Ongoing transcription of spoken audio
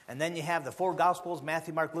And then you have the four Gospels,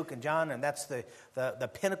 Matthew, Mark, Luke, and John, and that's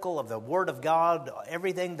the pinnacle of the Word of God.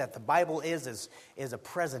 Everything that the Bible is a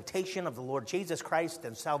presentation of the Lord Jesus Christ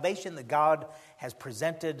and salvation that God has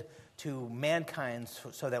presented to mankind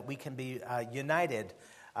so that we can be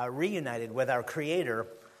reunited with our Creator.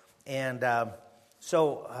 And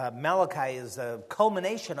so Malachi is the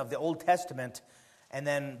culmination of the Old Testament. And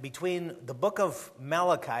then between the book of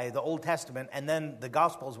Malachi, the Old Testament, and then the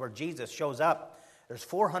Gospels where Jesus shows up, there's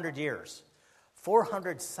 400 years,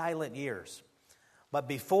 400 silent years. But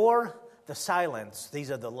before the silence, these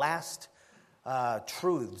are the last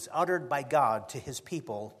truths uttered by God to his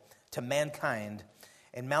people, to mankind.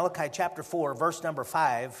 In Malachi chapter 4, verse number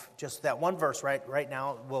 5, just that one verse right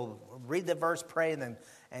now, we'll read the verse, pray,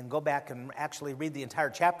 and go back and actually read the entire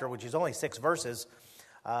chapter, which is only 6 verses,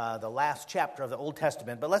 the last chapter of the Old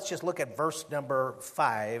Testament. But let's just look at verse number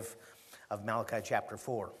 5 of Malachi chapter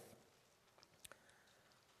 4.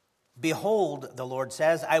 Behold, the Lord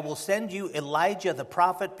says, I will send you Elijah the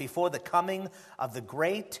prophet before the coming of the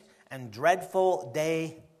great and dreadful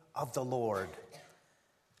day of the Lord.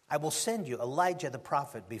 I will send you Elijah the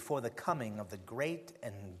prophet before the coming of the great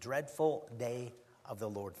and dreadful day of the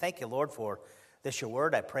Lord. Thank you, Lord, for this your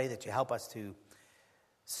word. I pray that you help us to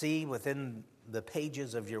see within the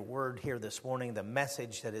pages of your word here this morning the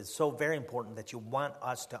message that is so very important that you want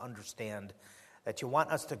us to understand, that you want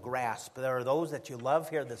us to grasp. There are those that you love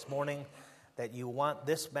here this morning that you want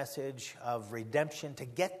this message of redemption to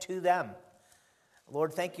get to them.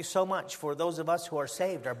 Lord, thank you so much for those of us who are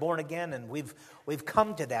saved, are born again, and we've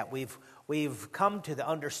come to that. We've come to the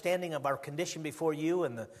understanding of our condition before you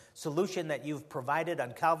and the solution that you've provided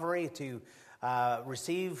on Calvary to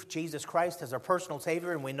receive Jesus Christ as our personal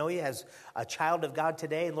Savior, and we know you as a child of God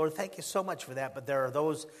today. And Lord, thank you so much for that. But there are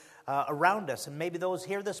those around us, and maybe those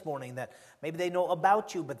here this morning that maybe they know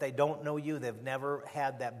about you, but they don't know you. They've never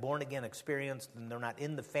had that born-again experience, and they're not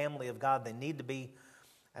in the family of God. They need to be,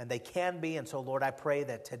 and they can be. And so, Lord, I pray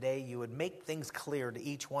that today you would make things clear to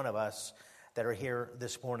each one of us that are here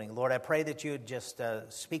this morning. Lord, I pray that you would just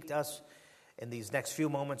speak to us in these next few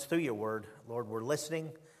moments through your word. Lord, we're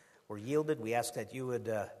listening. We're yielded. We ask that you would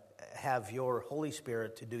have your Holy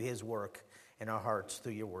Spirit to do his work in our hearts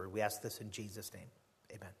through your word. We ask this in Jesus' name.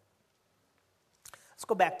 Amen. Let's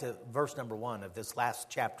go back to verse number 1 of this last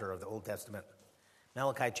chapter of the Old Testament.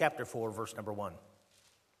 Malachi chapter 4, verse number 1.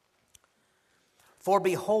 For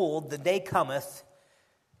behold, the day cometh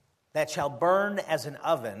that shall burn as an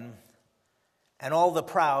oven, and all the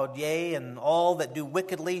proud, yea, and all that do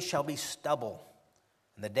wickedly shall be stubble.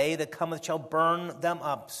 And the day that cometh shall burn them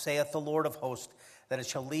up, saith the Lord of hosts, that it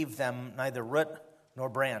shall leave them neither root nor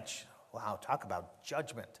branch. Wow, talk about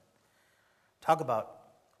judgment. Talk about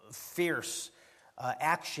fierce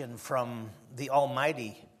action from the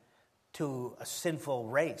Almighty to a sinful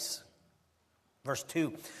race. Verse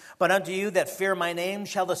 2, but unto you that fear my name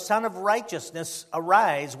shall the Son of Righteousness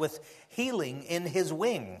arise with healing in his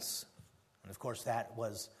wings. And of course that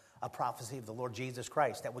was a prophecy of the Lord Jesus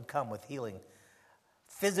Christ that would come with healing.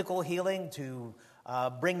 Physical healing to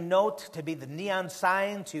bring note, to be the neon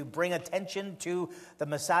sign, to bring attention to the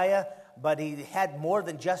Messiah. But he had more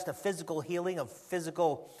than just a physical healing, of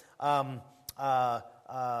physical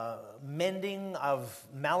mending of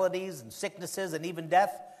maladies and sicknesses and even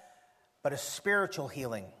death, but a spiritual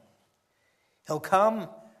healing. He'll come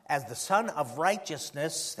as the Son of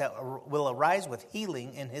Righteousness that will arise with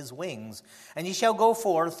healing in his wings. And ye shall go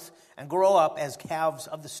forth and grow up as calves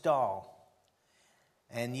of the stall.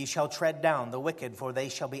 And ye shall tread down the wicked, for they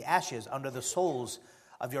shall be ashes under the soles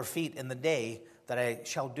of your feet in the day that I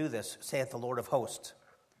shall do this, saith the Lord of hosts.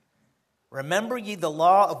 Remember ye the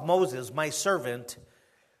law of Moses, my servant,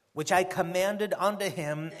 which I commanded unto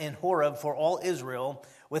him in Horeb for all Israel,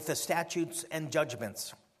 with the statutes and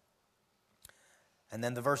judgments. And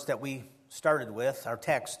then the verse that we started with, our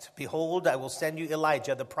text, behold, I will send you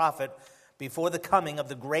Elijah the prophet before the coming of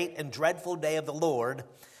the great and dreadful day of the Lord,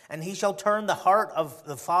 and he shall turn the heart of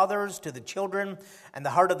the fathers to the children, and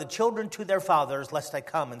the heart of the children to their fathers, lest I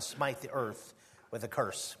come and smite the earth with a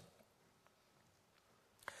curse.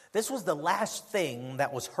 This was the last thing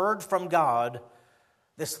that was heard from God,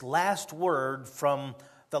 this last word from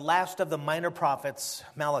the last of the minor prophets,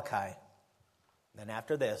 Malachi. Then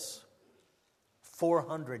after this,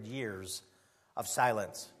 400 years of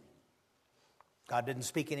silence. God didn't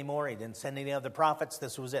speak anymore. He didn't send any other prophets.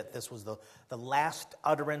 This was it. This was the last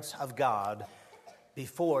utterance of God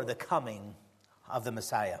before the coming of the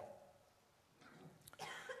Messiah.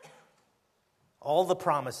 All the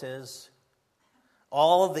promises,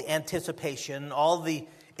 all of the anticipation, all the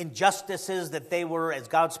injustices that they were, as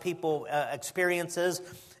God's people experiences,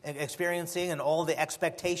 experiencing and all the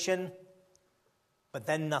expectation, but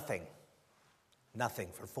then nothing. Nothing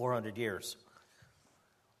for 400 years.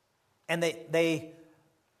 And they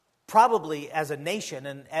probably, as a nation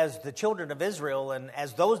and as the children of Israel and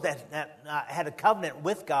as those that had a covenant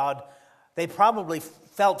with God, they probably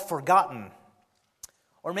felt forgotten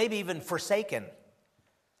or maybe even forsaken,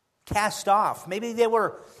 cast off. Maybe they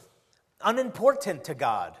were unimportant to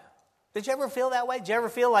God. Did you ever feel that way? Did you ever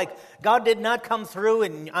feel like God did not come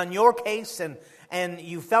through on your case and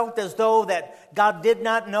you felt as though that God did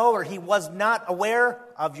not know or he was not aware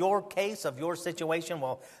of your case, of your situation?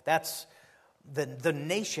 Well, that's the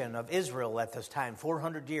nation of Israel at this time.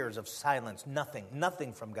 400 years of silence,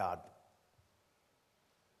 nothing from God.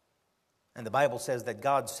 And the Bible says that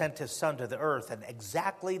God sent his Son to the earth at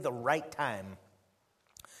exactly the right time.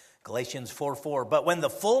 Galatians 4:4. But when the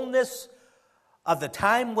fullness of the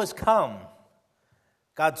time was come,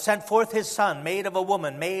 God sent forth his Son, made of a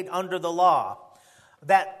woman, made under the law.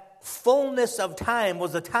 That fullness of time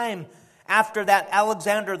was the time after that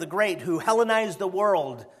Alexander the Great, who Hellenized the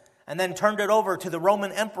world and then turned it over to the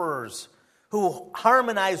Roman emperors, who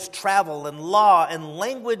harmonized travel and law and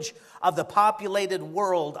language of the populated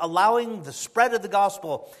world, allowing the spread of the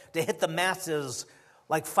gospel to hit the masses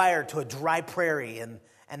like fire to a dry prairie.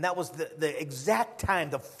 And that was the exact time,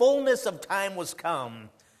 the fullness of time was come,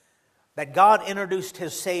 that God introduced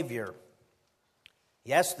his Savior.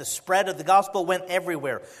 Yes, the spread of the gospel went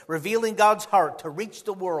everywhere, revealing God's heart to reach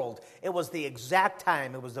the world. It was the exact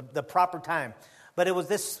time. It was the proper time. But it was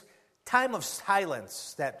this time of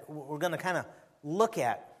silence that we're going to kind of look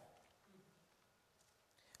at.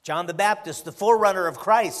 John the Baptist, the forerunner of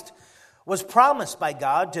Christ, was promised by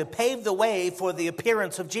God to pave the way for the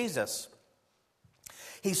appearance of Jesus.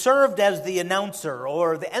 He served as the announcer,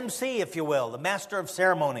 or the MC, if you will, the master of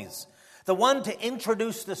ceremonies, the one to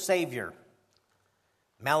introduce the Savior.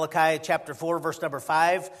 Malachi chapter 4, verse number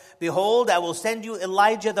 5, Behold, I will send you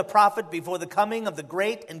Elijah the prophet before the coming of the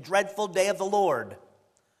great and dreadful day of the Lord.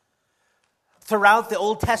 Throughout the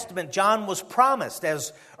Old Testament, John was promised,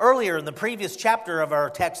 as earlier in the previous chapter of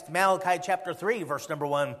our text, Malachi chapter 3, verse number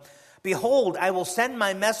 1, Behold, I will send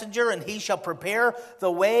my messenger, and he shall prepare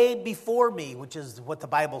the way before me, which is what the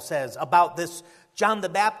Bible says about this John the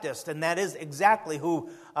Baptist, and that is exactly who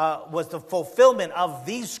was the fulfillment of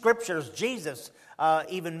these scriptures. Jesus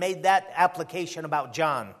even made that application about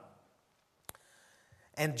John.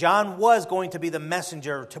 And John was going to be the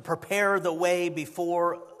messenger to prepare the way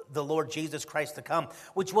before the Lord Jesus Christ to come,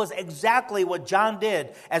 which was exactly what John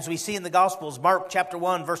did, as we see in the Gospels. Mark chapter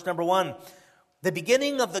 1, verse number 1. The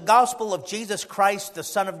beginning of the gospel of Jesus Christ, the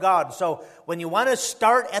Son of God. So when you want to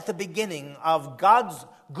start at the beginning of God's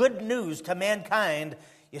good news to mankind,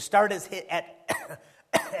 you start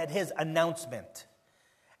at his announcement,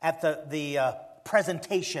 at the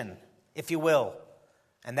presentation, if you will.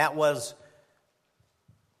 And that was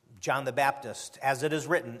John the Baptist, as it is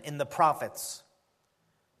written in the prophets.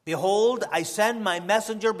 Behold, I send my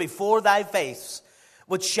messenger before thy face,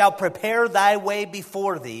 which shall prepare thy way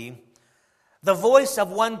before thee. The voice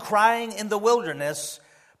of one crying in the wilderness,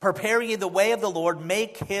 prepare ye the way of the Lord,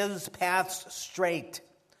 make his paths straight.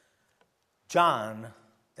 John,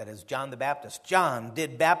 that is John the Baptist, John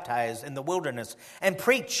did baptize in the wilderness and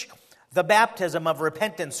preach the baptism of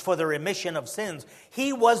repentance for the remission of sins.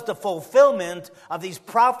 He was the fulfillment of these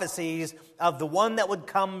prophecies of the one that would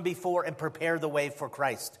come before and prepare the way for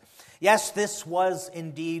Christ. Yes, this was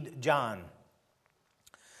indeed John.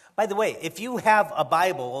 By the way, if you have a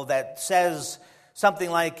Bible that says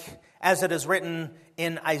something like, as it is written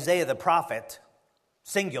in Isaiah the prophet,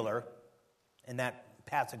 singular, in that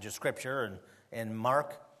passage of Scripture and in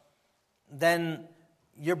Mark, then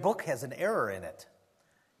your book has an error in it,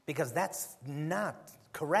 because that's not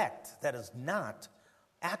correct. That is not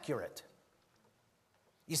accurate.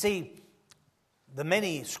 You see, the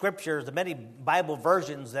many scriptures, the many Bible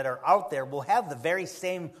versions that are out there will have the very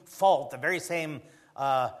same fault, the very same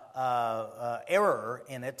error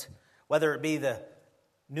in it, whether it be the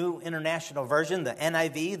New International Version, the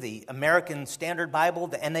NIV, the American Standard Bible,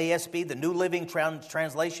 the NASB, the New Living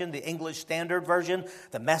Translation, the English Standard Version,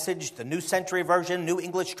 the Message, the New Century Version, New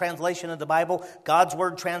English Translation of the Bible, God's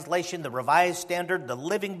Word Translation, the Revised Standard, the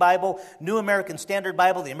Living Bible, New American Standard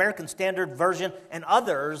Bible, the American Standard Version, and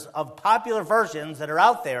others of popular versions that are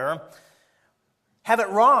out there have it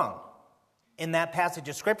wrong in that passage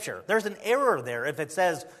of Scripture. There's an error there if it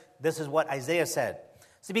says this is what Isaiah said.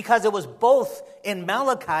 See, because it was both in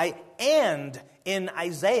Malachi and in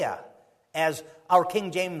Isaiah, as our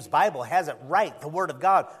King James Bible has it right, the Word of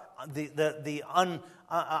God, the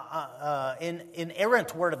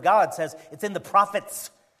inerrant Word of God says it's in the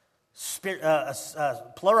prophets.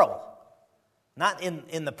 plural, not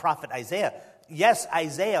in the prophet Isaiah. Yes,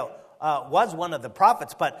 Isaiah was one of the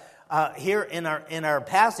prophets, but here in our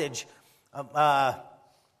passage,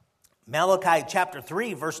 Malachi chapter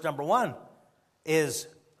 3, verse number 1, is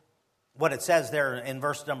what it says there in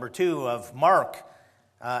verse number 2 of Mark,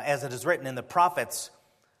 as it is written in the prophets,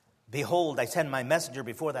 "Behold, I send my messenger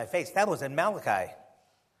before thy face." That was in Malachi.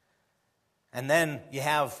 And then you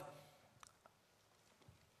have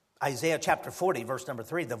Isaiah chapter 40, verse number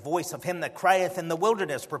 3, "The voice of him that crieth in the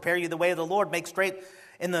wilderness, prepare you the way of the Lord, make straight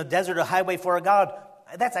in the desert a highway for our God."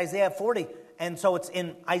 That's Isaiah 40. And so it's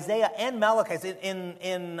in Isaiah and Malachi. It's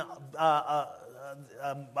in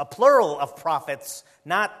a plural of prophets,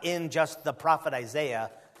 not in just the prophet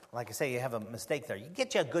Isaiah. Like I say, you have a mistake there. You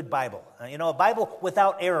get you a good Bible, a Bible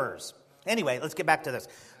without errors. Anyway, let's get back to this.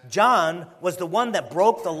 John was the one that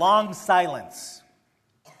broke the long silence.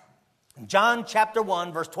 John chapter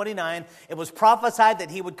 1, verse 29, it was prophesied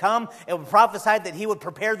that he would come. It was prophesied that he would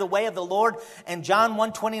prepare the way of the Lord. And John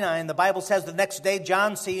 1:29, the Bible says, "The next day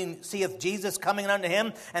John seeth Jesus coming unto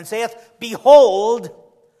him, and saith, Behold,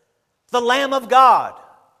 the Lamb of God."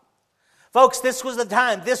 Folks, this was the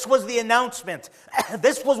time. This was the announcement.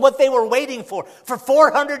 This was what they were waiting for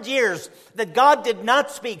 400 years, that God did not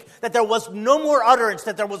speak, that there was no more utterance,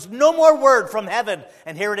 that there was no more word from heaven.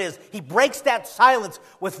 And here it is. He breaks that silence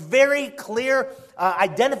with very clear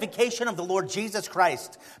identification of the Lord Jesus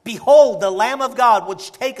Christ. "Behold, the Lamb of God,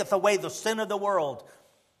 which taketh away the sin of the world."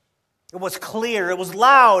 It was clear. It was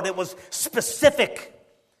loud. It was specific.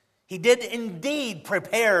 He did indeed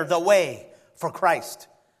prepare the way for Christ.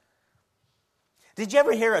 Did you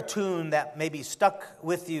ever hear a tune that maybe stuck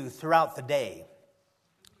with you throughout the day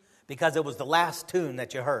because it was the last tune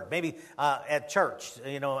that you heard? Maybe at church,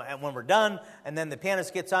 when we're done, and then the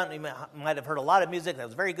pianist gets on, you might have heard a lot of music that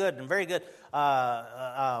was very good,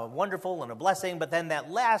 wonderful and a blessing, but then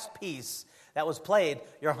that last piece that was played,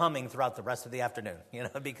 you're humming throughout the rest of the afternoon,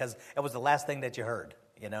 because it was the last thing that you heard,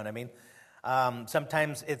 you know what I mean?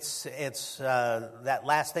 Sometimes it's that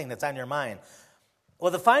last thing that's on your mind. Well,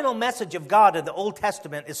 the final message of God in the Old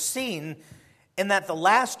Testament is seen in that the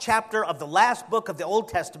last chapter of the last book of the Old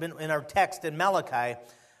Testament in our text in Malachi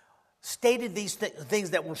stated these things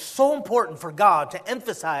that were so important for God to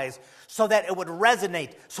emphasize so that it would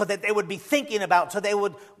resonate, so that they would be thinking about, so they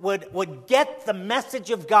would get the message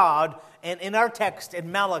of God. And in our text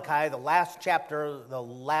in Malachi, the last chapter, the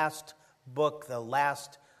last book, the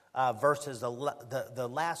last verses, the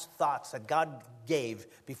last thoughts that God gave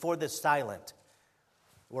before this silent,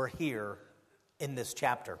 we're here in this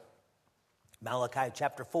chapter. Malachi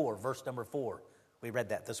chapter 4, verse number 4. We read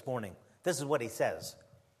that this morning. This is what he says.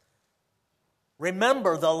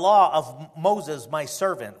 "Remember the law of Moses my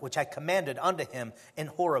servant, which I commanded unto him in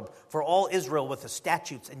Horeb for all Israel with the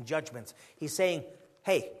statutes and judgments." He's saying,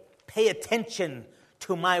 hey, pay attention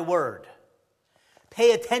to my word.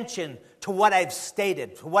 Pay attention to what I've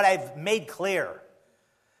stated, to what I've made clear.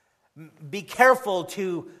 Be careful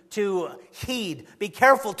to heed. Be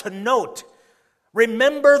careful to note.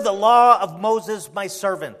 Remember the law of Moses, my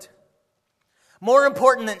servant. More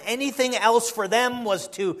important than anything else for them was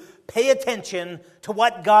to pay attention to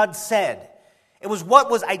what God said. It was what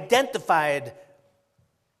was identified.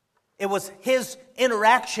 It was his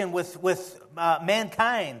interaction with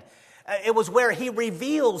mankind. It was where he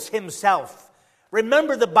reveals himself.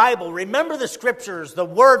 Remember the Bible. Remember the scriptures, the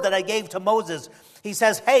word that I gave to Moses. He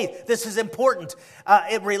says, hey, this is important.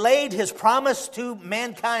 It relayed his promise to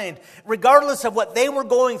mankind, regardless of what they were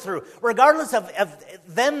going through, regardless of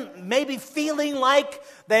them maybe feeling like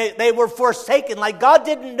they were forsaken, like God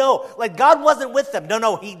didn't know, like God wasn't with them.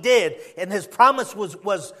 No, he did. And his promise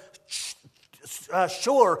was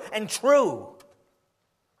sure and true.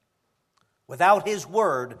 Without his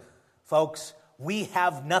word, folks, we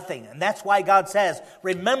have nothing. And that's why God says,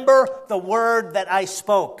 remember the word that I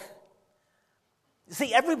spoke.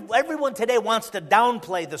 See, everyone today wants to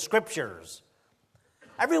downplay the scriptures.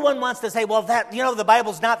 Everyone wants to say, well, the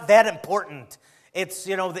Bible's not that important. It's,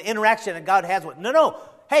 the interaction that God has with. No.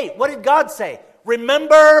 Hey, what did God say?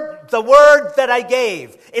 Remember the word that I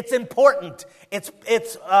gave. It's important. It's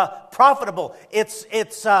profitable. It's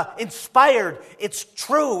inspired. It's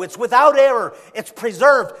true. It's without error. It's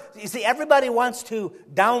preserved. You see, everybody wants to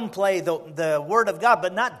downplay the word of God,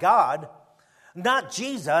 but not God, not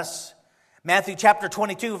Jesus. Matthew chapter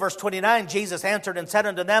 22, verse 29, Jesus answered and said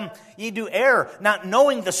unto them, ye do err, not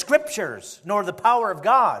knowing the scriptures, nor the power of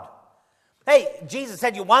God. Hey, Jesus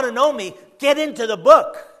said, you want to know me? Get into the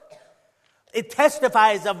book. It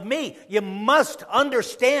testifies of me. You must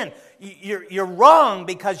understand. You're wrong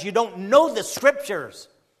because you don't know the scriptures.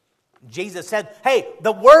 Jesus said, hey,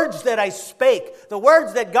 the words that I spake, the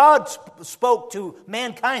words that God spoke to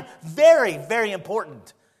mankind, very, very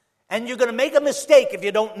important. And you're going to make a mistake if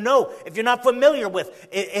you don't know, if you're not familiar with,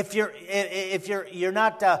 if you're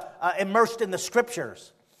not immersed in the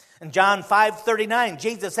Scriptures. In John 5:39,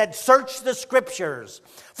 Jesus said, search the Scriptures,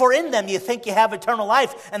 for in them you think you have eternal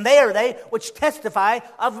life, and they are they which testify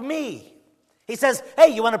of me. He says, hey,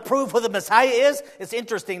 you want to prove who the Messiah is? It's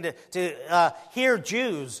interesting to hear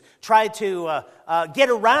Jews try to get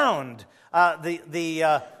around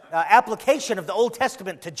the application of the Old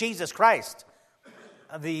Testament to Jesus Christ.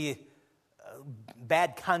 The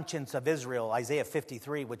bad conscience of Israel, Isaiah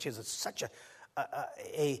 53, which is such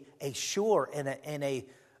a sure and a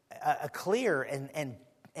clear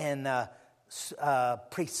and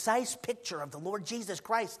precise picture of the Lord Jesus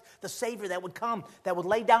Christ, the Savior that would come, that would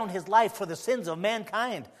lay down his life for the sins of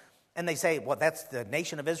mankind. And they say, well, that's the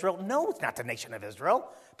nation of Israel. No, it's not the nation of Israel.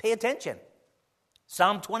 Pay attention.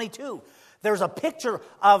 Psalm 22. There's a picture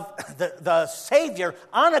of the Savior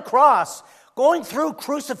on a cross going through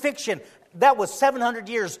crucifixion. That was 700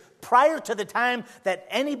 years prior to the time that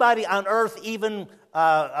anybody on earth even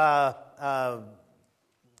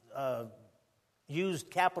used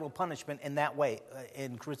capital punishment in that way,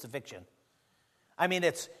 in crucifixion. I mean,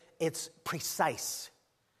 it's precise.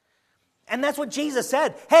 And that's what Jesus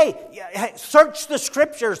said. Hey, search the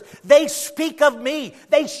Scriptures. They speak of me.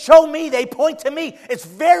 They show me. They point to me. It's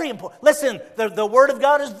very important. Listen, the Word of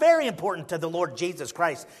God is very important to the Lord Jesus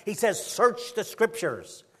Christ. He says, search the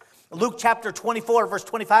Scriptures. Luke chapter 24, verse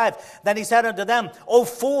 25, then he said unto them, O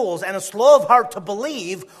fools, and slow of heart to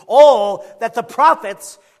believe all that the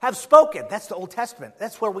prophets have spoken. That's the Old Testament.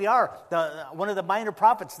 That's where we are. One of the minor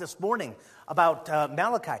prophets this morning about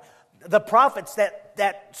Malachi. The prophets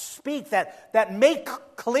that speak, that make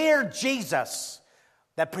clear Jesus,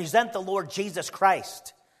 that present the Lord Jesus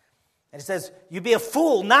Christ. And he says, you be a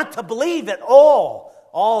fool not to believe at all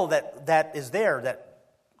that is there that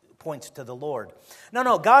points to the Lord.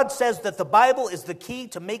 No, God says that the Bible is the key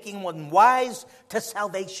to making one wise to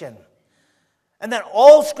salvation. And that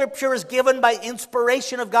all Scripture is given by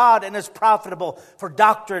inspiration of God and is profitable for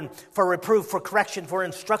doctrine, for reproof, for correction, for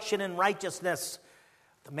instruction in righteousness.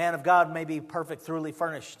 The man of God may be perfect, thoroughly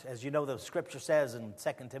furnished, as you know the Scripture says in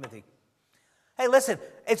 2 Timothy. Hey, listen,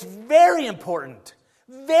 it's very important.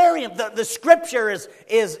 The Scripture is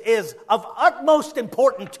of utmost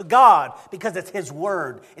importance to God because it's His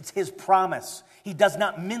Word. It's His promise. He does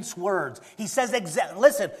not mince words. He says,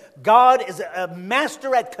 listen, God is a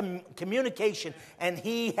master at communication, and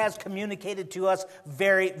He has communicated to us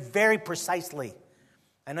very, very precisely.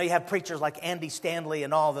 I know you have preachers like Andy Stanley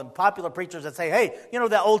and all the popular preachers that say, hey,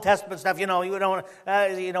 the Old Testament stuff, we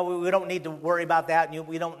don't need to worry about that, and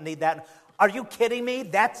we don't need that. Are you kidding me?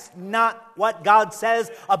 That's not what God says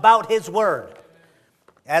about His Word.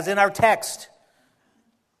 As in our text,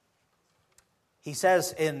 He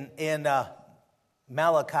says in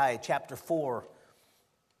Malachi chapter 4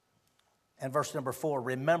 and verse number 4,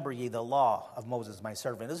 remember ye the law of Moses my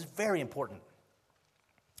servant. This is very important.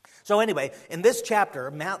 So anyway, in this chapter,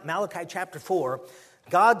 Malachi chapter 4,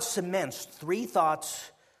 God cements three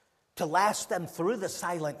thoughts to last them through the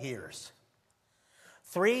silent years.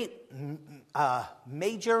 Three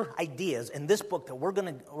major ideas in this book that we're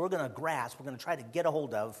going to grasp, we're going to try to get a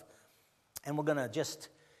hold of, and we're going to just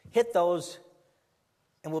hit those,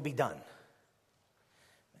 and we'll be done.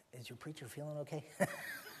 Is your preacher feeling okay?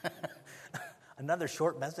 Another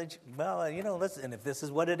short message? Well, listen, if this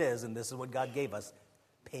is what it is, and this is what God gave us,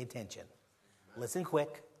 pay attention. Listen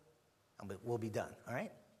quick, and we'll be done, all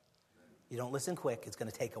right? You don't listen quick, it's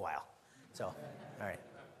going to take a while. So, all right.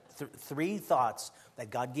 Three thoughts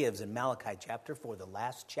that God gives in Malachi chapter 4, the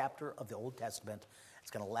last chapter of the Old Testament.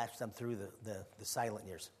 It's going to last them through the silent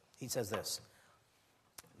years. He says this.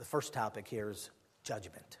 The first topic here is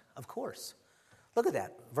judgment. Of course. Look at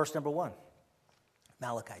that. Verse number 1.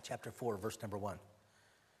 Malachi chapter 4, verse number 1.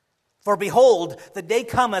 For behold, the day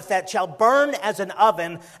cometh that shall burn as an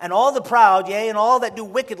oven, and all the proud, yea, and all that do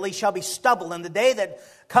wickedly shall be stubble. And the day that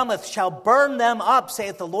cometh shall burn them up,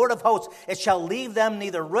 saith the Lord of hosts. It shall leave them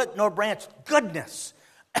neither root nor branch. Goodness.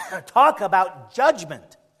 Talk about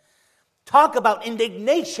judgment. Talk about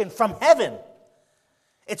indignation from heaven.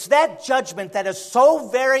 It's that judgment that is so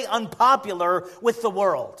very unpopular with the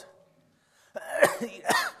world.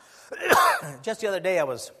 Just the other day I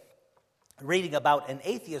was reading about an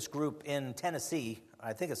atheist group in Tennessee,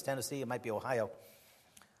 I think it's Tennessee, it might be Ohio,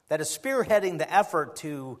 that is spearheading the effort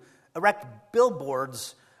to erect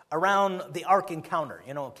billboards around the Ark Encounter.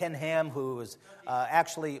 Ken Ham, who has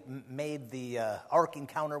actually made the Ark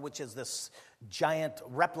Encounter, which is this giant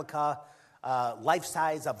replica life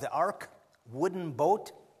size of the ark, wooden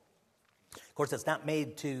boat. Of course, it's not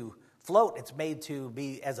made to float. It's made to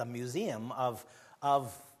be as a museum of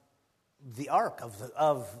the ark,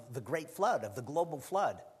 of the great flood, of the global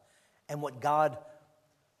flood, and what God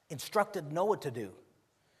instructed Noah to do.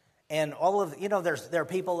 And all of, there are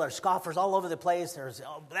people, there are scoffers all over the place. There's,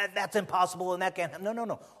 that's impossible and that can't happen.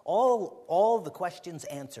 No. All the questions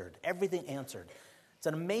answered, everything answered. It's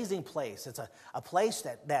an amazing place. It's a place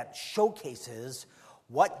that showcases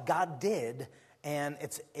what God did, and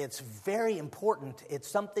it's very important. It's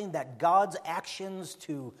something that God's actions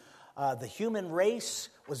to the human race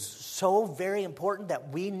was so very important that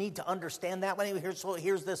we need to understand that. Anyway,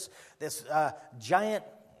 here's this giant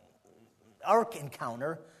ark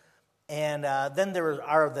encounter, and then there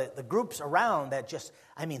are the groups around that just,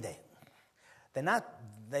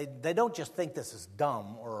 they don't just think this is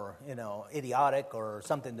dumb or idiotic or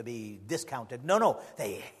something to be discounted. No,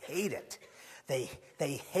 they hate it. They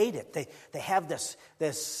hate it. They have this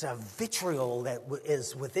vitriol that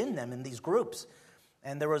is within them in these groups.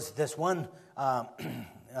 And there was this one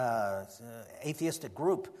atheistic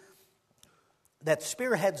group that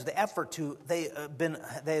spearheads the effort to. They have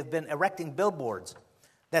been erecting billboards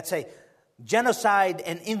that say genocide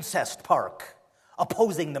and incest park,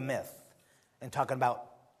 opposing the myth, and talking about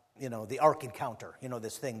the ark encounter.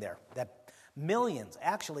 This thing there that millions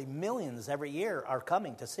every year are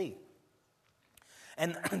coming to see.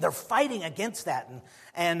 And they're fighting against that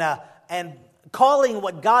and calling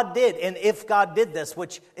what God did, and if God did this,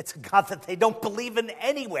 which it's a God that they don't believe in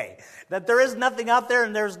anyway, that there is nothing out there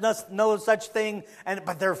and there's no such thing,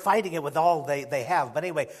 but they're fighting it with all they have. But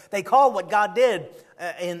anyway, they call what God did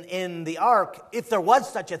in the ark, if there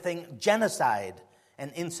was such a thing, genocide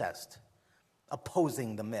and incest,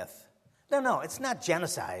 opposing the myth. No, it's not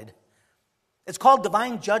genocide. It's called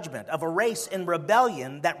divine judgment of a race in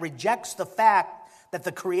rebellion that rejects the fact that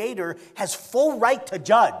the Creator has full right to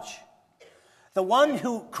judge. The one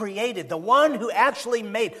who created, the one who actually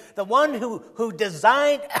made, the one who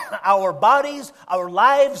designed our bodies, our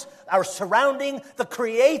lives, our surrounding, the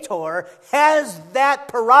Creator has that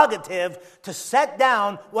prerogative to set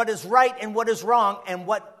down what is right and what is wrong and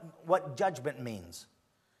what judgment means.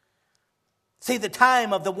 See, the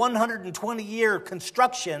time of the 120-year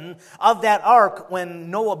construction of that ark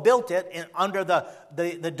when Noah built it under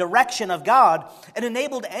the direction of God, it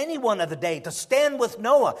enabled anyone of the day to stand with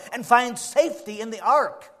Noah and find safety in the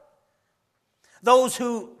ark. Those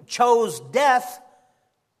who chose death,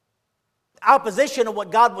 opposition of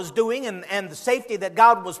what God was doing and the safety that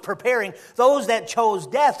God was preparing, those that chose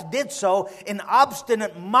death did so in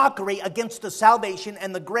obstinate mockery against the salvation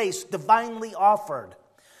and the grace divinely offered.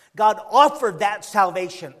 God offered that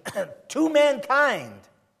salvation to mankind.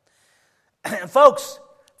 And folks,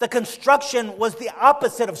 the construction was the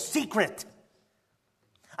opposite of secret.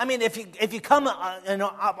 If you come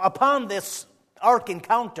upon this ark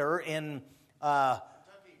encounter in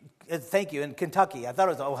thank you, in Kentucky. I thought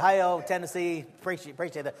it was Ohio, Tennessee.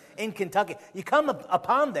 Appreciate that. In Kentucky, you come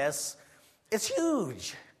upon this. It's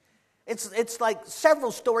huge. It's like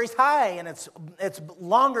several stories high, and it's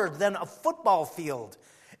longer than a football field.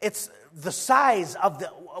 It's the size of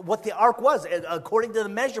what the ark was, according to the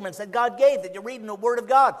measurements that God gave, that you read in the Word of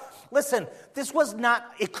God. Listen,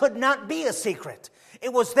 it could not be a secret.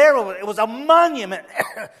 It was there. It was a monument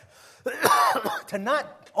to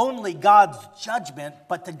not only God's judgment,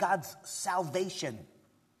 but to God's salvation.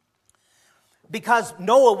 Because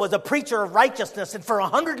Noah was a preacher of righteousness, and for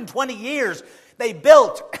 120 years, they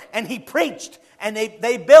built and he preached. And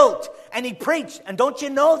they built, and he preached. And don't you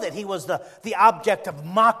know that he was the object of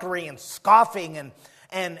mockery and scoffing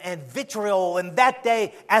and vitriol in that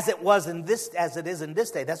day as it is in this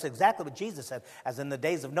day? That's exactly what Jesus said. As in the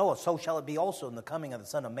days of Noah, so shall it be also in the coming of the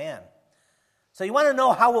Son of Man. So you want to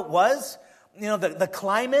know how it was? The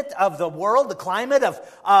climate of the world, the climate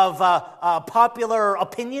of popular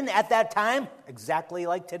opinion at that time, exactly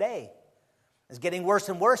like today. It's getting worse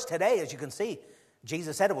and worse today, as you can see.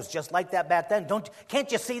 Jesus said it was just like that back then.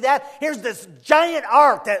 Can't you see that? Here's this giant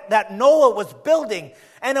ark that Noah was building,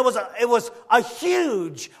 and it was a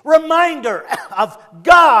huge reminder of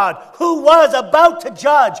God who was about to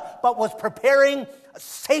judge, but was preparing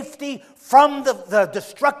safety from the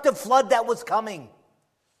destructive flood that was coming.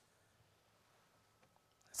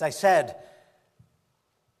 As I said,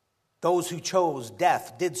 those who chose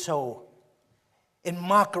death did so in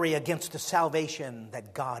mockery against the salvation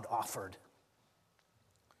that God offered.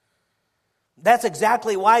 That's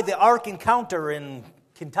exactly why the ark encounter in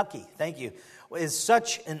Kentucky, thank you, is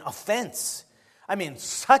such an offense.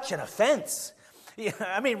 Such an offense. Yeah,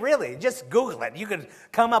 I mean, really, just Google it. You could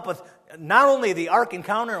come up with not only the Ark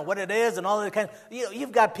Encounter and what it is and all that kind of,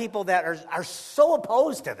 you've got people that are so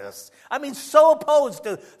opposed to this. I mean, so opposed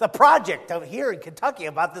to the project of here in Kentucky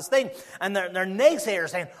about this thing. And they're naysayers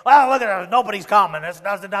saying, well, look at it, nobody's coming. It's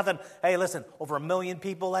nothing. Hey, listen, over 1 million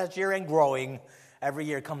people last year and growing every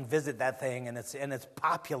year come visit that thing, and it's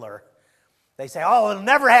popular. They say, oh, it'll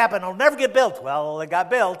never happen. It'll never get built. Well, it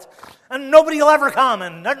got built, and nobody will ever come,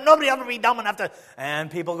 and nobody will ever be dumb enough to.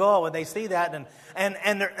 And people go when they see that,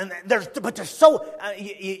 but they're so.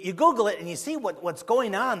 You Google it and you see what's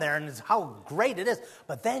going on there, and it's how great it is.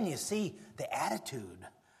 But then you see the attitude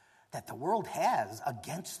that the world has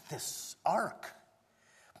against this ark,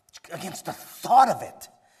 against the thought of it,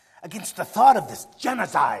 against the thought of this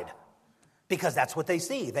genocide. Because that's what they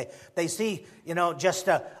see. They see, just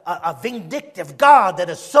a vindictive God that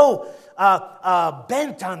is so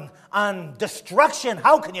bent on destruction.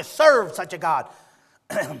 How can you serve such a God?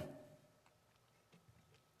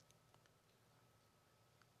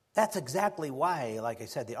 That's exactly why, like I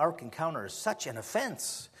said, the Ark Encounter is such an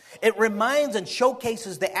offense. It reminds and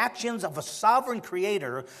showcases the actions of a sovereign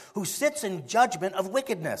creator who sits in judgment of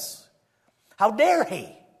wickedness. How dare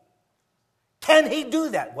he? Can he do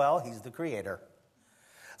that? Well, he's the creator.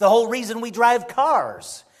 The whole reason we drive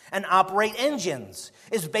cars and operate engines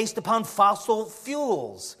is based upon fossil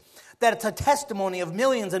fuels. That it's a testimony of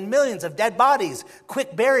millions and millions of dead bodies,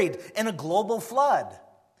 quick buried in a global flood.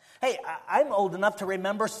 Hey, I'm old enough to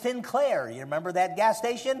remember Sinclair. You remember that gas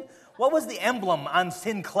station? What was the emblem on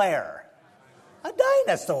Sinclair? A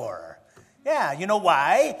dinosaur. Yeah, you know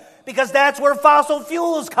why? Because that's where fossil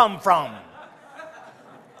fuels come from.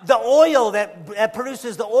 The oil that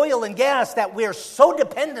produces the oil and gas that we're so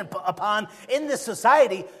dependent upon in this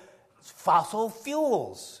society, fossil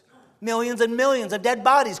fuels. Millions and millions of dead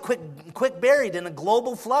bodies quick buried in a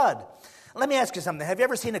global flood. Let me ask you something. Have you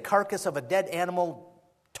ever seen a carcass of a dead animal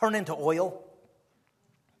turn into oil?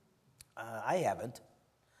 I haven't.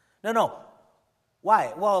 No.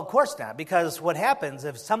 Why? Well, of course not. Because what happens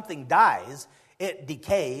if something dies, it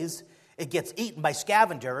decays, it gets eaten by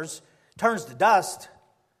scavengers, turns to dust.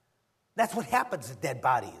 That's what happens to dead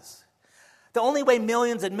bodies. The only way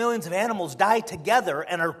millions and millions of animals die together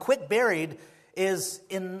and are quick buried is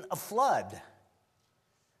in a flood.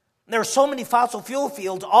 There are so many fossil fuel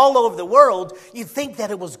fields all over the world, you'd think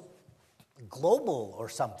that it was global or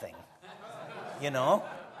something.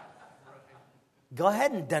 Go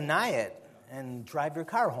ahead and deny it and drive your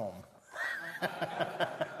car home.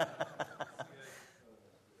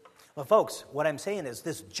 Well, folks, what I'm saying is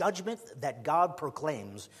this judgment that God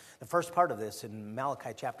proclaims, the first part of this in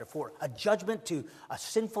Malachi chapter 4, a judgment to a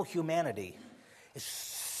sinful humanity is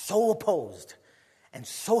so opposed and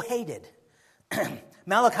so hated.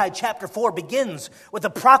 Malachi chapter 4 begins with a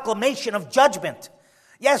proclamation of judgment.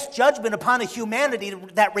 Yes, judgment upon a humanity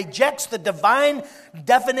that rejects the divine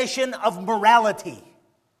definition of morality.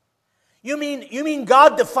 You mean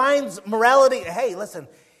God defines morality? Hey, listen,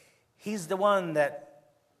 He's the one that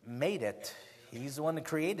made it. He's the one that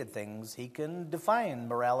created things. He can define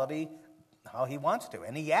morality how He wants to.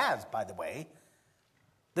 And He has, by the way.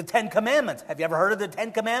 The 10 Commandments. Have you ever heard of the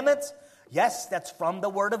 10 Commandments? Yes, that's from the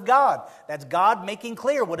Word of God. That's God making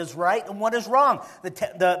clear what is right and what is wrong.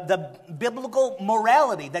 The biblical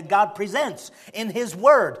morality that God presents in His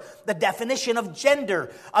Word. The definition of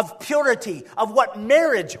gender, of purity, of what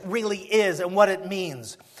marriage really is and what it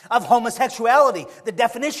means. Of homosexuality, the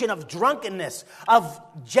definition of drunkenness, of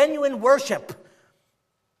genuine worship.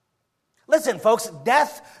 Listen, folks,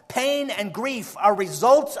 death, pain, and grief are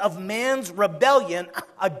results of man's rebellion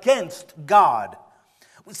against God.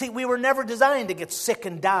 See, we were never designed to get sick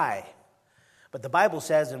and die. But the Bible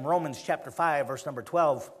says in Romans chapter 5, verse number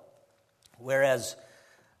 12, whereas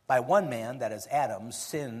by one man, that is Adam,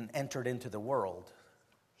 sin entered into the world.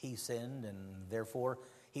 He sinned, and therefore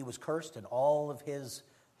he was cursed, and all of his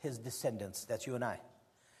descendants, that's you and I.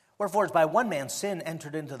 Wherefore, as by one man sin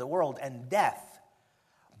entered into the world, and death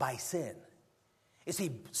by sin. You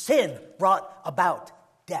see, sin brought about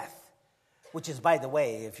death. Which is, by the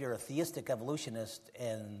way, if you're a theistic evolutionist,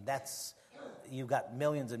 and you've got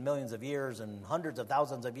millions and millions of years and hundreds of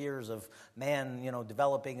thousands of years of man,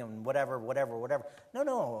 developing and whatever.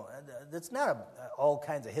 No, that's not all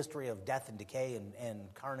kinds of history of death and decay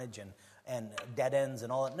and carnage and dead ends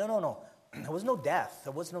and all that. No. There was no death.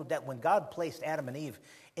 When God placed Adam and Eve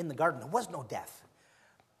in the garden, there was no death.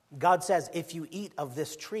 God says, if you eat of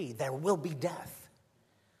this tree, there will be death.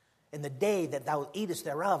 In the day that thou eatest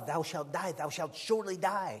thereof, thou shalt die. Thou shalt surely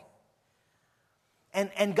die.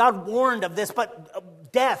 And God warned of this,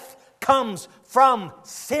 but death, comes from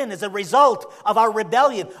sin, as a result of our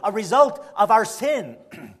rebellion, a result of our sin.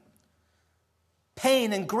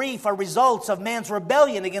 Pain and grief are results of man's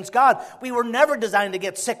rebellion against God. We were never designed to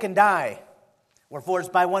get sick and die. Wherefore, as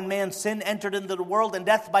by one man sin entered into the world, and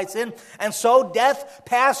death by sin, and so death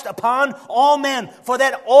passed upon all men, for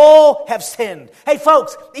that all have sinned. Hey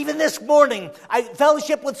folks, even this morning, I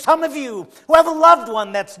fellowship with some of you who have a loved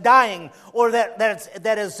one that's dying, or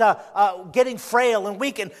that is getting frail and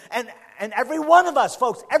weak, and every one of us,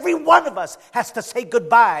 folks, every one of us has to say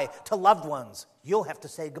goodbye to loved ones. You'll have to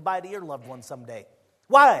say goodbye to your loved one someday.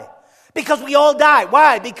 Why? Because we all die.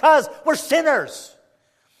 Why? Because we're sinners.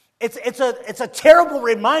 It's a terrible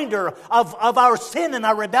reminder of our sin and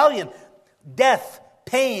our rebellion. Death,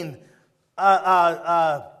 pain,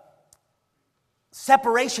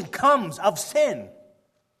 separation comes of sin.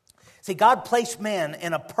 See, God placed man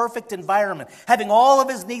in a perfect environment, having all of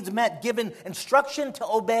his needs met, given instruction to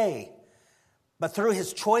obey. But through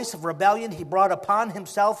his choice of rebellion, he brought upon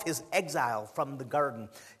himself his exile from the garden.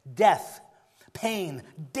 Death, pain,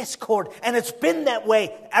 discord, and it's been that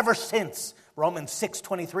way ever since. Romans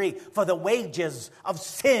 6:23, for the wages of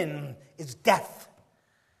sin is death.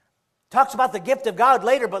 Talks about the gift of God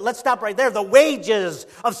later, but let's stop right there. The wages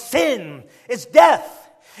of sin is death.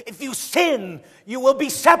 If you sin, you will be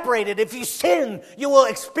separated. If you sin, you will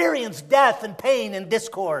experience death and pain and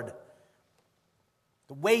discord.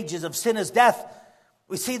 The wages of sin is death.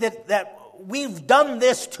 We see that we've done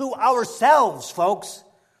this to ourselves, folks.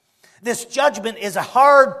 This judgment is a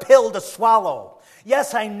hard pill to swallow.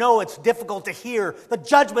 Yes, I know it's difficult to hear the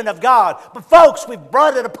judgment of God, but folks, we've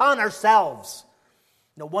brought it upon ourselves.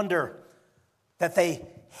 No wonder that they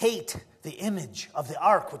hate the image of the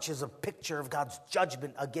ark, which is a picture of God's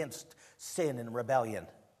judgment against sin and rebellion.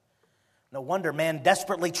 No wonder man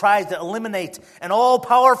desperately tries to eliminate an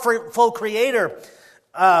all-powerful creator,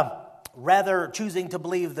 rather choosing to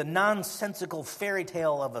believe the nonsensical fairy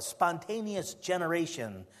tale of a spontaneous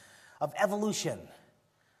generation, of evolution,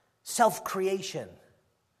 self-creation.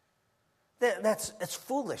 It's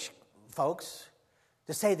foolish, folks,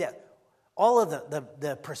 to say that all of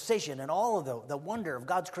the precision and all of the wonder of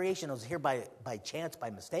God's creation was here by chance, by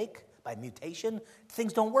mistake, by mutation.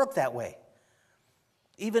 Things don't work that way.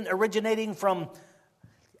 Even originating from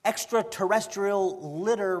extraterrestrial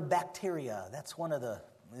litter bacteria. That's one of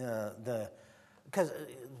because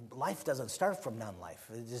life doesn't start from non-life.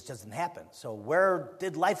 It just doesn't happen. So where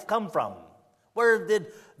did life come from? Where did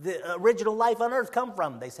the original life on earth come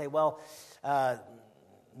from? They say, well,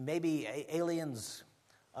 maybe aliens,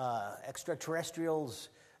 extraterrestrials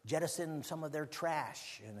jettisoned some of their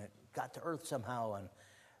trash and it got to earth somehow, and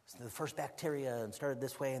the first bacteria and started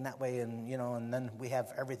this way and that way, and and then we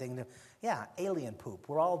have everything new. Yeah, alien poop.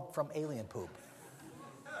 We're all from alien poop.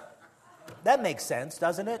 That makes sense,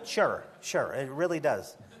 doesn't it? Sure, it really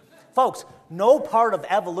does. Folks, no part of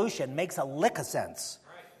evolution makes a lick of sense.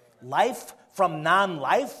 Life from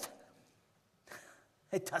non-life,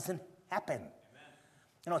 it doesn't happen.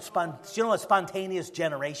 You know what spontaneous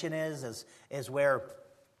generation is where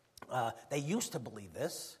they used to believe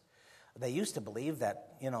this. They used to believe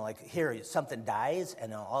that, like here, something dies,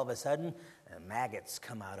 and all of a sudden, maggots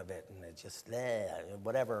come out of it, and it just,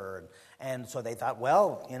 whatever. And so they thought,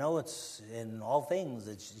 well, it's in all things,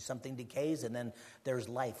 it's something decays, and then there's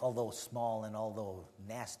life, although small and although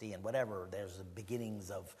nasty and whatever, there's the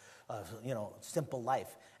beginnings of simple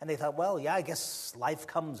life. And they thought, well, yeah, I guess life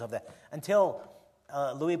comes of that. Until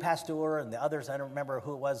Louis Pasteur and the others, I don't remember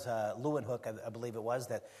who it was, Leeuwenhoek, I believe it was,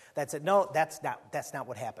 that said, no, that's not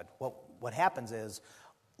what happened. What happens is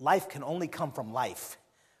life can only come from life.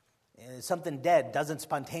 Something dead doesn't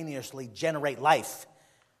spontaneously generate life.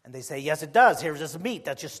 And they say, yes, it does. Here's this meat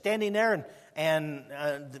that's just standing there, and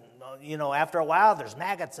after a while, there's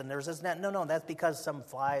maggots, and there's this and that. No, that's because some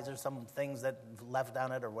flies or some things that left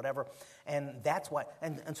on it or whatever. And that's why.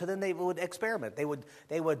 And so then they would experiment. They would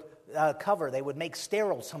cover. They would make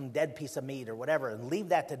sterile some dead piece of meat or whatever, and leave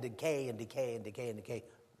that to decay and decay and decay and decay.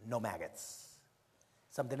 No maggots.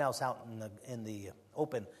 Something else out in the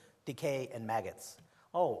open, decay and maggots.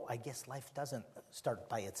 Oh, I guess life doesn't start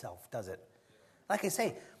by itself, does it? Like I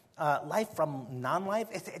say, life from non-life,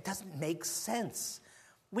 it doesn't make sense.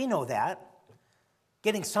 We know that.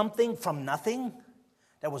 Getting something from nothing,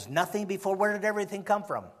 there was nothing before. Where did everything come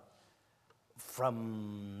from?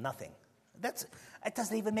 From nothing. It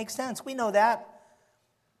doesn't even make sense. We know that.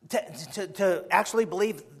 To actually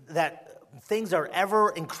believe that things are ever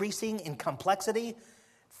increasing in complexity,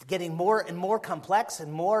 getting more and more complex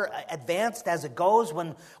and more advanced as it goes,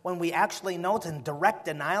 when we actually know it's in direct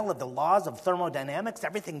denial of the laws of thermodynamics,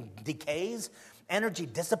 everything decays energy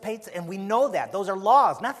dissipates, and we know that. Those are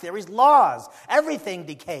laws, not theories, laws. Everything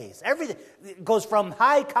decays. Everything goes from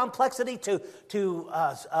high complexity to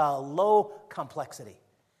low complexity.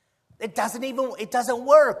 It doesn't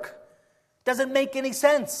work. It doesn't make any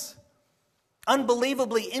sense.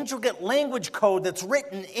 Unbelievably intricate language code that's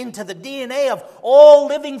written into the DNA of all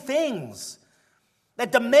living things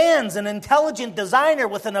that demands an intelligent designer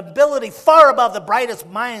with an ability far above the brightest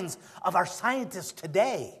minds of our scientists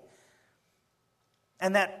today.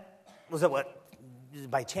 And that, was it what,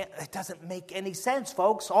 by chance? It doesn't make any sense,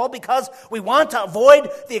 folks. All because we want to avoid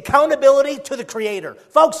the accountability to the Creator.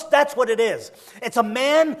 Folks, that's what it is. It's a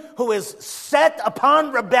man who is set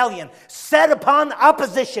upon rebellion, set upon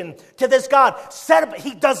opposition to this God.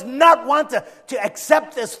 He does not want to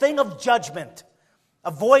accept this thing of judgment.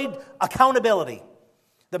 Avoid accountability.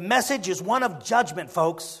 The message is one of judgment,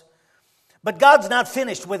 folks. But God's not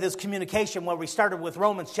finished with his communication where we started with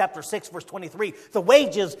Romans chapter 6, verse 23. The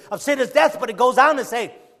wages of sin is death, but it goes on to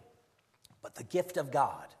say, but the gift of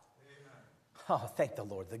God. Amen. Oh, thank the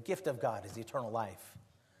Lord. The gift of God is eternal life.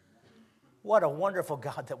 What a wonderful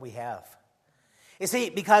God that we have. You see,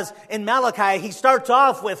 because in Malachi, he starts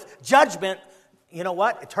off with judgment. You know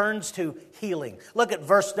what? It turns to healing. Look at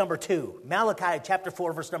verse number 2. Malachi chapter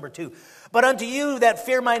 4, verse number 2. But unto you that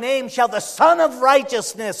fear my name shall the Son of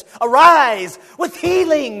Righteousness arise with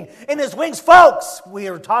healing in his wings. Folks, we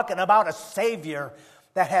are talking about a Savior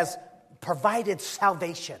that has provided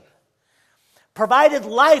salvation, provided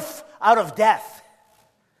life out of death.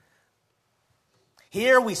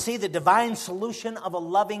 Here we see the divine solution of a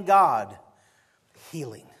loving God,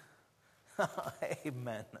 healing.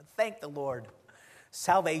 Amen. Thank the Lord.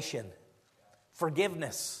 Salvation,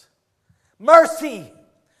 forgiveness, mercy,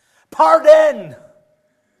 pardon.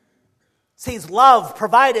 See, it's love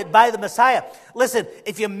provided by the Messiah. Listen,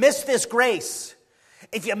 if you miss this grace,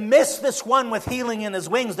 if you miss this one with healing in his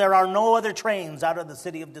wings, there are no other trains out of the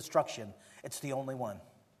city of destruction. It's the only one.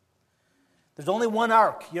 There's only one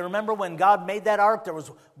ark. You remember when God made that ark, there was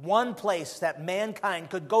one place that mankind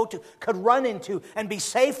could go to, could run into, and be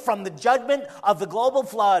safe from the judgment of the global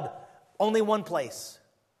flood. Only one place.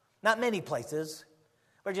 Not many places.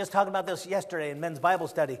 We were just talking about this yesterday in men's Bible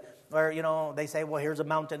study, where, they say, well, here's a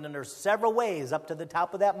mountain, and there's several ways up to the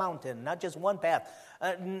top of that mountain, not just one path.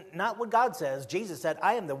 Not what God says. Jesus said,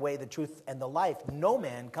 I am the way, the truth, and the life. No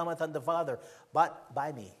man cometh unto the Father but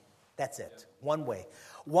by me. That's it. One way.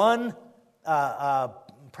 One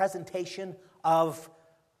presentation of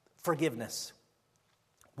forgiveness.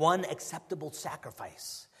 One acceptable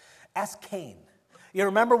sacrifice. Ask Cain. You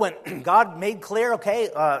remember when God made clear, okay,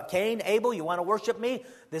 Cain, Abel, you want to worship me?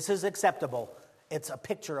 This is acceptable. It's a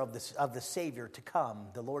picture of the Savior to come,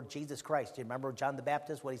 the Lord Jesus Christ. Do you remember John the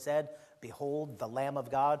Baptist, what he said? Behold, the Lamb of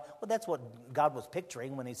God. Well, that's what God was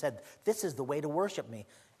picturing when he said, this is the way to worship me,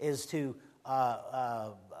 is to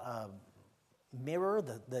mirror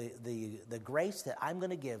the grace that I'm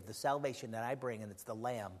going to give, the salvation that I bring, and it's the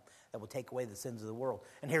Lamb that will take away the sins of the world.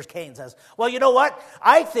 And here's Cain says, well, you know what?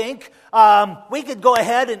 I think we could go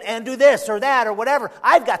ahead and do this or that or whatever.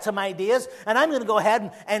 I've got some ideas, and I'm going to go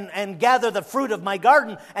ahead and gather the fruit of my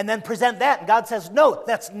garden and then present that. And God says, no,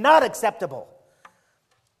 that's not acceptable.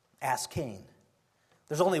 Ask Cain.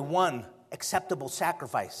 There's only one acceptable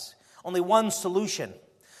sacrifice, only one solution,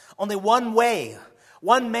 only one way.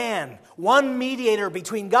 One man, one mediator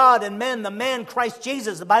between God and men, the man Christ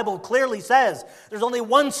Jesus. The Bible clearly says there's only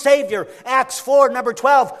one Savior. Acts 4, number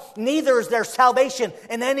 12. Neither is there salvation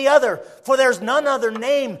in any other, for there's none other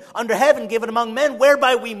name under heaven given among men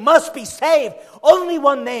whereby we must be saved. Only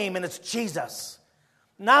one name, and it's Jesus.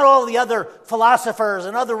 Not all the other philosophers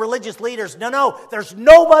and other religious leaders. No, there's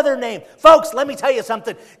no other name. Folks, let me tell you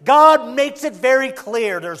something. God makes it very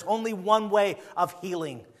clear there's only one way of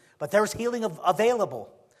healing. But there's healing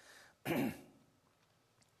available.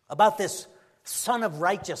 About this Son of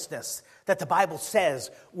Righteousness that the Bible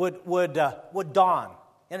says would dawn.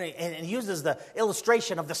 And it uses the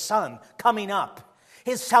illustration of the sun coming up.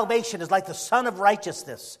 His salvation is like the Son of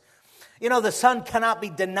Righteousness. The Son cannot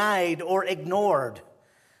be denied or ignored.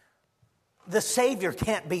 The Savior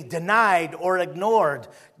can't be denied or ignored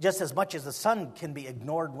just as much as the sun can be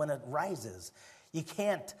ignored when it rises. You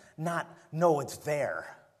can't not know it's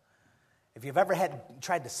there. If you've ever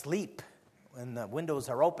tried to sleep when the windows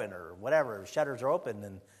are open or whatever, shutters are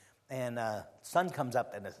open and sun comes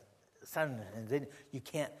up and the sun, and you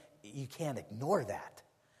can't ignore that.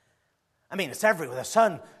 I mean, it's everywhere. The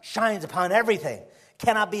sun shines upon everything.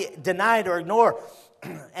 Cannot be denied or ignored.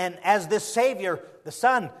 And as this Savior, the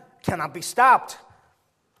sun cannot be stopped.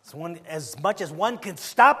 So as much as one can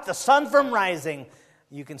stop the sun from rising,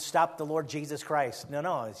 you can stop the Lord Jesus Christ.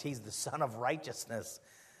 No, he's the Son of righteousness.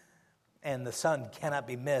 And the sun cannot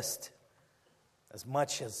be missed as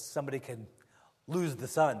much as somebody can lose the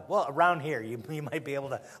sun. Well, around here, you might be able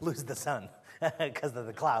to lose the sun because of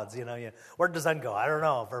the clouds. Where'd the sun go? I don't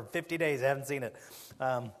know. For 50 days, I haven't seen it.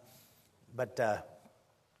 But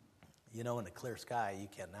in a clear sky, you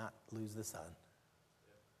cannot lose the sun.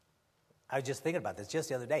 I was just thinking about this just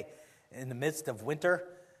the other day. In the midst of winter,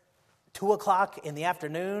 2 o'clock in the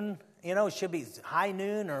afternoon, it should be high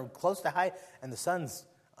noon or close to high, and the sun's,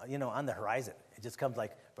 on the horizon. It just comes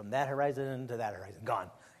like from that horizon to that horizon, gone.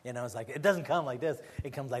 It's like, it doesn't come like this.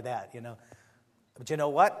 It comes like that, But you know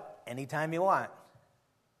what? Anytime you want,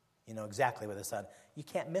 you know exactly where the sun. You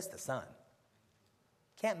can't miss the sun.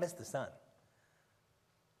 Can't miss the sun.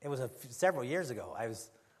 It was several years ago. I was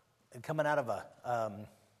coming out of a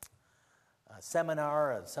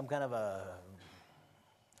seminar, some kind of a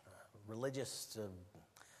religious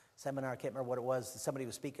seminar. I can't remember what it was. Somebody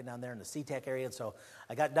was speaking down there in the SeaTac area, and so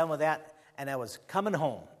I got done with that, and I was coming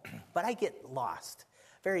home. But I get lost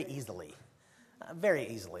very easily. Very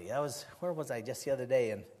easily. Where was I just the other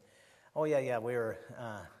day? And I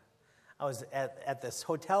was at this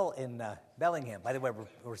hotel in Bellingham. By the way,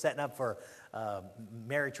 we're setting up for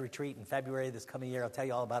marriage retreat in February this coming year. I'll tell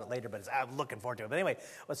you all about it later, but I'm looking forward to it. But anyway,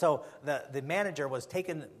 so the manager was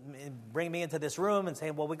bringing me into this room and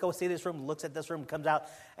saying, well, we go see this room, looks at this room, comes out,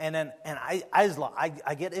 and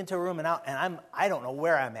I get into a room and out, and I don't know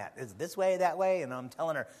where I'm at. Is it this way, that way? And I'm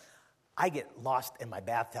telling her, I get lost in my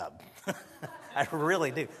bathtub. I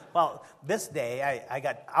really do. Well, this day, I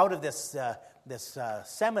got out of this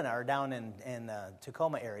seminar down in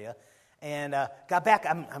Tacoma area, and got back.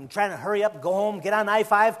 I'm trying to hurry up, go home, get on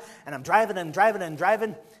I-5, and I'm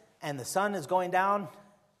driving, and the sun is going down.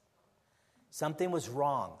 Something was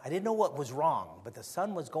wrong. I didn't know what was wrong, but the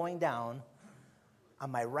sun was going down on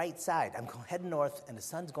my right side. I'm heading north, and the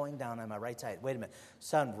sun's going down on my right side. Wait a minute.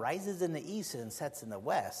 Sun rises in the east and sets in the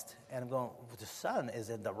west, and I'm going, the sun is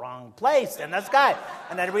in the wrong place in the sky.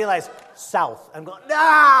 And I realize south. I'm going,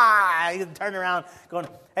 I turn around, going,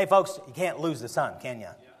 hey, folks, you can't lose the sun, can you?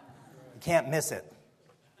 You can't miss it.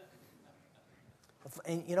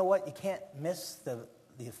 And you know what? You can't miss the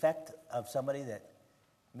effect of somebody that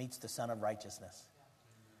meets the Son of Righteousness.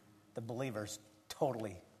 The believer's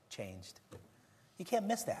totally changed. You can't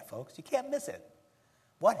miss that, folks. You can't miss it.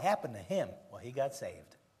 What happened to him? Well, he got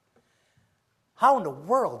saved. How in the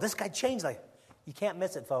world? This guy changed. You can't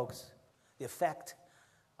miss it, folks. The effect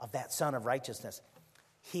of that Son of Righteousness.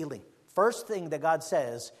 Healing. First thing that God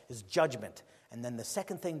says is judgment. And then the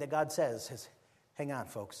second thing that God says is, hang on,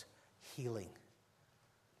 folks, healing.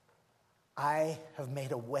 I have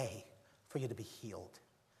made a way for you to be healed,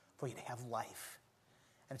 for you to have life.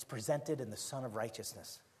 And it's presented in the Son of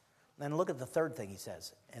Righteousness. And look at the third thing he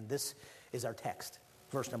says, and this is our text,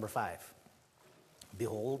 verse number 5.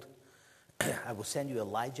 Behold, I will send you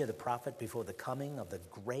Elijah the prophet before the coming of the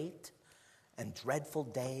great and dreadful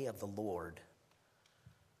day of the Lord.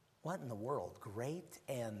 What in the world? Great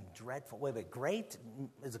and dreadful. Wait, great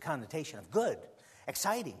is a connotation of good,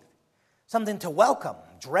 exciting, something to welcome.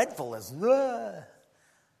 Dreadful is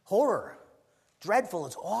horror. Dreadful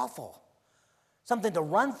is awful, something to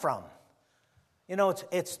run from.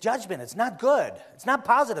 It's judgment. It's not good. It's not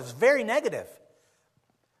positive. It's very negative.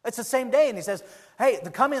 It's the same day. And he says, hey, the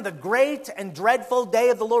coming of the great and dreadful day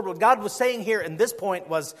of the Lord. What God was saying here in this point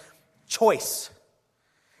was choice.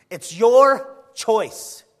 It's your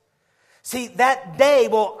choice. See, that day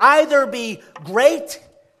will either be great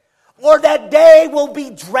or that day will be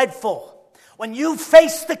dreadful. When you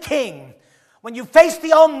face the King, when you face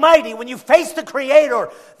the Almighty, when you face the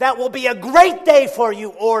Creator, that will be a great day for you,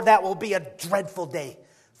 or that will be a dreadful day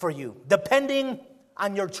for you, depending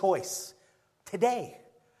on your choice today.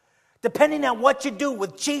 Depending on what you do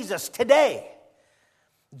with Jesus today.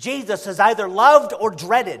 Jesus is either loved or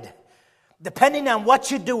dreaded, depending on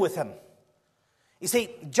what you do with him. You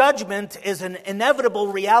see, judgment is an inevitable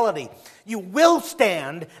reality. You will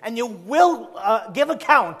stand and you will give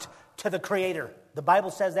account to the Creator. The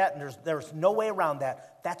Bible says that, and there's no way around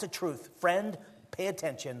that. That's a truth. Friend, pay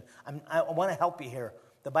attention. I want to help you here.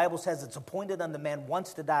 The Bible says it's appointed on the man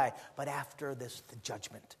once to die, but after this, the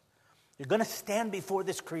judgment. You're going to stand before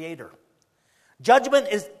this Creator. Judgment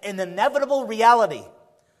is an inevitable reality.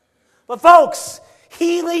 But folks,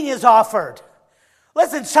 healing is offered.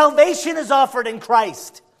 Listen, salvation is offered in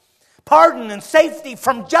Christ. Pardon and safety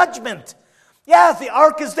from judgment. Yeah, the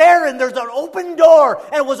ark is there and there's an open door,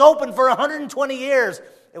 and it was open for 120 years.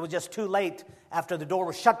 It was just too late after the door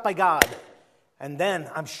was shut by God. And then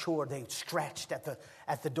I'm sure they scratched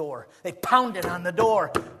at the door. They pounded on the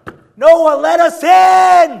door. Noah, let us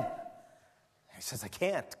in. He says, I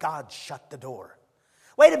can't. God shut the door.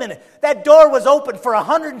 Wait a minute. That door was open for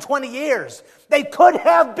 120 years. They could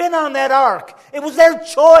have been on that ark. It was their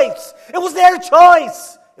choice. It was their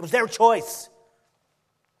choice. It was their choice.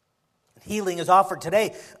 Healing is offered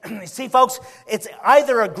today. You see, folks, it's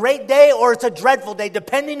either a great day or it's a dreadful day,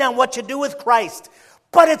 depending on what you do with Christ.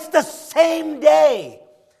 But it's the same day.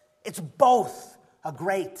 It's both a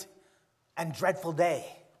great and dreadful day.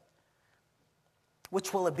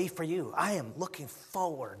 Which will it be for you? I am looking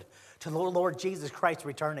forward to the Lord Jesus Christ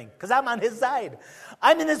returning, because I'm on His side.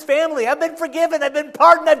 I'm in His family. I've been forgiven. I've been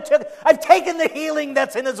pardoned. I've taken the healing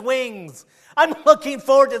that's in His wings. I'm looking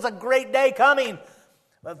forward to this great day coming.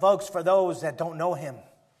 But folks, for those that don't know Him,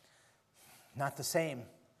 not the same.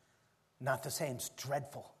 Not the same. It's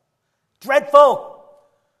dreadful. Dreadful.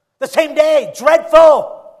 The same day.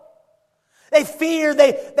 Dreadful. They fear.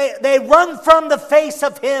 They run from the face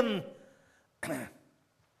of Him.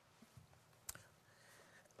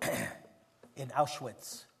 In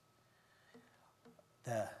Auschwitz,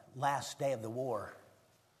 the last day of the war,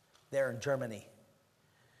 there in Germany,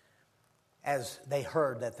 as they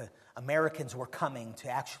heard that the Americans were coming to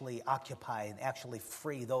actually occupy and actually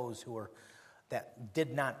free those that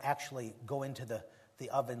did not actually go into the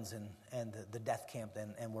ovens and the death camp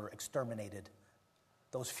and were exterminated,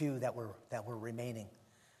 those few that were remaining.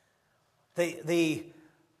 The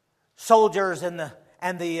soldiers and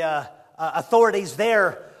the authorities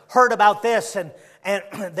there heard about this, and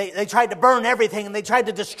they tried to burn everything, and they tried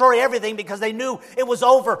to destroy everything because they knew it was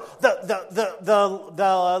over.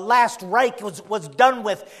 The last Reich was done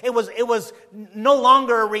with. It was no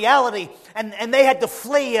longer a reality, and they had to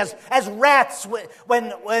flee as rats when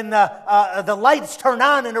the lights turned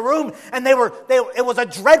on in a room, and it was a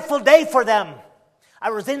dreadful day for them. I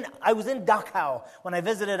was in Dachau when I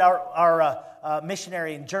visited our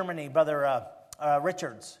missionary in Germany, Brother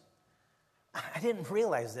Richards. I didn't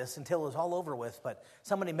realize this until it was all over with, but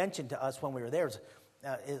somebody mentioned to us when we were there, it was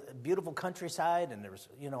a beautiful countryside, and there was,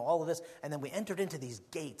 all of this, and then we entered into these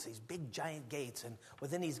gates, these big giant gates, and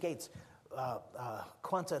within these gates,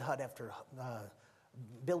 Quonset hut after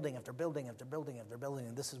building after building after building after building,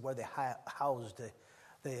 and this is where they housed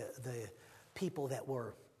the people that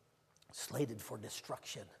were slated for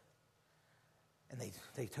destruction. And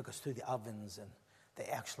they took us through the ovens, and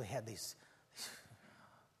they actually had these.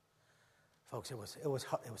 Folks, it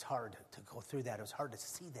was hard to go through that. It was hard to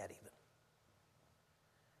see that even.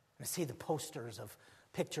 And to see the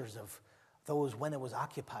pictures of those when it was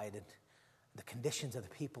occupied and the conditions of the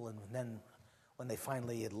people, and then when they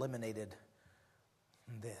finally eliminated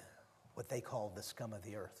what they called the scum of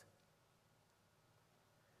the earth.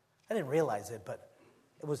 I didn't realize it, but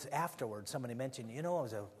it was afterwards. Somebody mentioned, it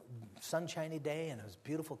was a sunshiny day and it was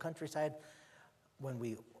beautiful countryside. When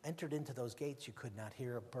we entered into those gates, you could not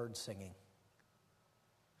hear a bird singing.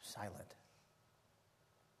 Silent.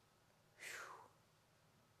 Whew.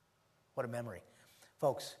 What a memory.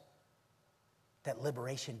 Folks, that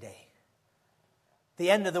Liberation Day, the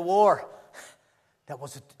end of the war, that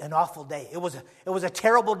was an awful day. It was a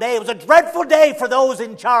terrible day. It was a dreadful day for those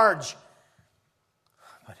in charge.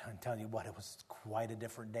 But I'm telling you what, it was quite a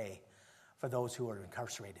different day for those who were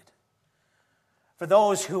incarcerated. For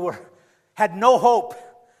those who had no hope,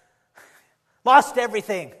 lost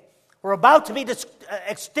everything, were about to be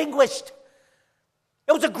extinguished.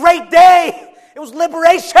 It was a great day. It was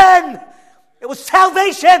liberation. It was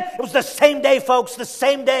salvation. It was the same day, folks, the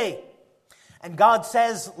same day. And God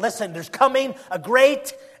says, listen, there's coming a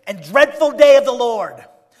great and dreadful day of the Lord.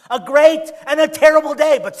 A great and a terrible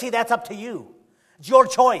day. But see, that's up to you. It's your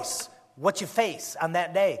choice what you face on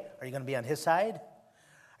that day. Are you going to be on His side?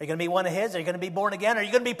 Are you going to be one of His? Are you going to be born again? Are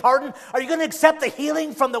you going to be pardoned? Are you going to accept the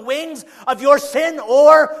healing from the wings of your sin?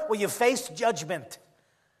 Or will you face judgment?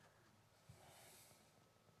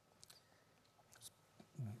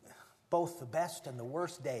 Both the best and the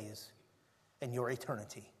worst days in your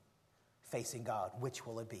eternity facing God. Which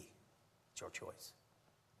will it be? It's your choice.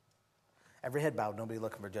 Every head bowed, nobody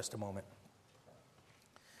looking for just a moment.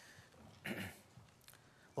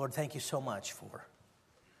 Lord, thank you so much for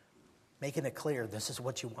making it clear this is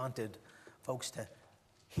what you wanted folks to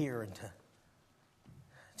hear and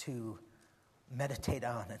to meditate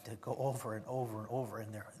on and to go over and over and over in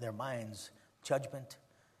their minds. Judgment,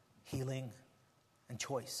 healing, and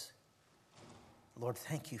choice. Lord,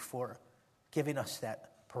 thank you for giving us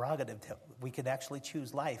that prerogative that we could actually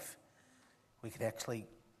choose life. We could actually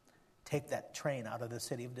take that train out of the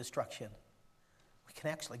city of destruction. We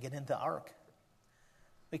can actually get into the ark.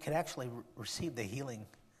 We could actually receive the healing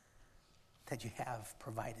that you have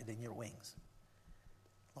provided in your wings.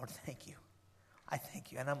 Lord, thank you. I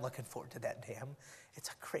thank you, and I'm looking forward to that day. It's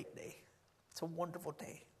a great day. It's a wonderful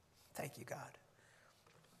day. Thank you, God.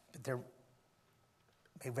 But there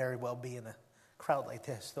may very well be in a crowd like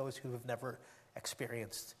this those who have never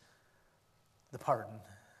experienced the pardon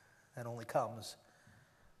that only comes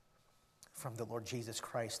from the Lord Jesus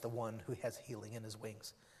Christ, the one who has healing in his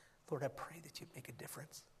wings. Lord, I pray that you make a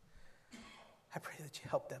difference. I pray that you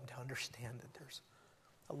help them to understand that there's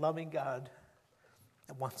a loving God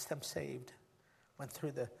that wants them saved, went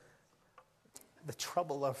through the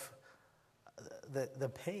trouble of the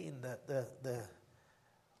pain, the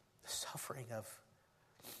suffering of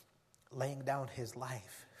laying down his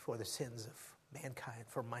life for the sins of mankind,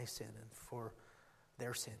 for my sin and for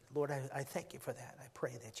their sin. Lord, I thank you for that. I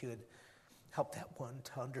pray that you would help that one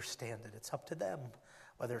to understand that it's up to them,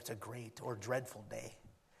 whether it's a great or dreadful day.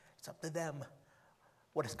 It's up to them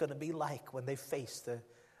what it's going to be like when they face the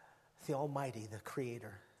Almighty, the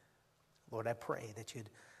Creator. Lord, I pray that you'd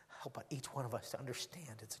help each one of us to understand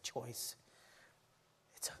it's a choice.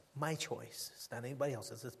 It's my choice. It's not anybody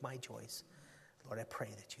else's. It's my choice. Lord, I pray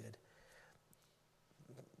that you'd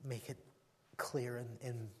make it clear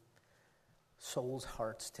in souls'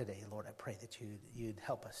 hearts today. Lord, I pray that you'd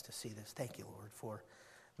help us to see this. Thank you, Lord, for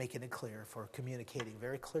making it clear, for communicating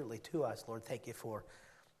very clearly to us. Lord, thank you for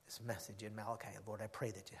this message in Malachi. Lord, I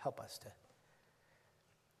pray that you help us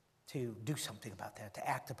to do something about that, to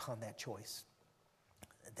act upon that choice,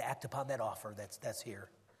 to act upon that offer that's here.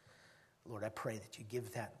 Lord, I pray that you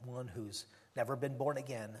give that one who's never been born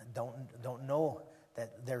again, don't know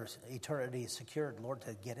that their eternity is secured, Lord,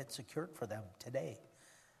 to get it secured for them today,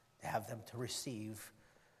 to have them to receive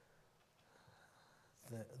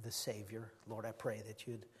the Savior. Lord, I pray that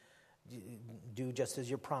you'd do just as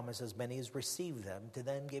your promise, as many as receive them, to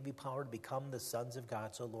them give you power to become the sons of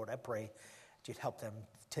God. So, Lord, I pray that you'd help them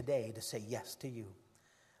today to say yes to you.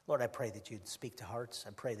 Lord, I pray that you'd speak to hearts.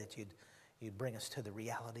 I pray that you'd bring us to the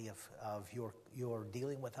reality of your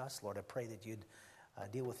dealing with us. Lord, I pray that you'd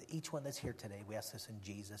deal with each one that's here today. We ask this in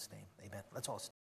Jesus' name. Amen. Let's all stand.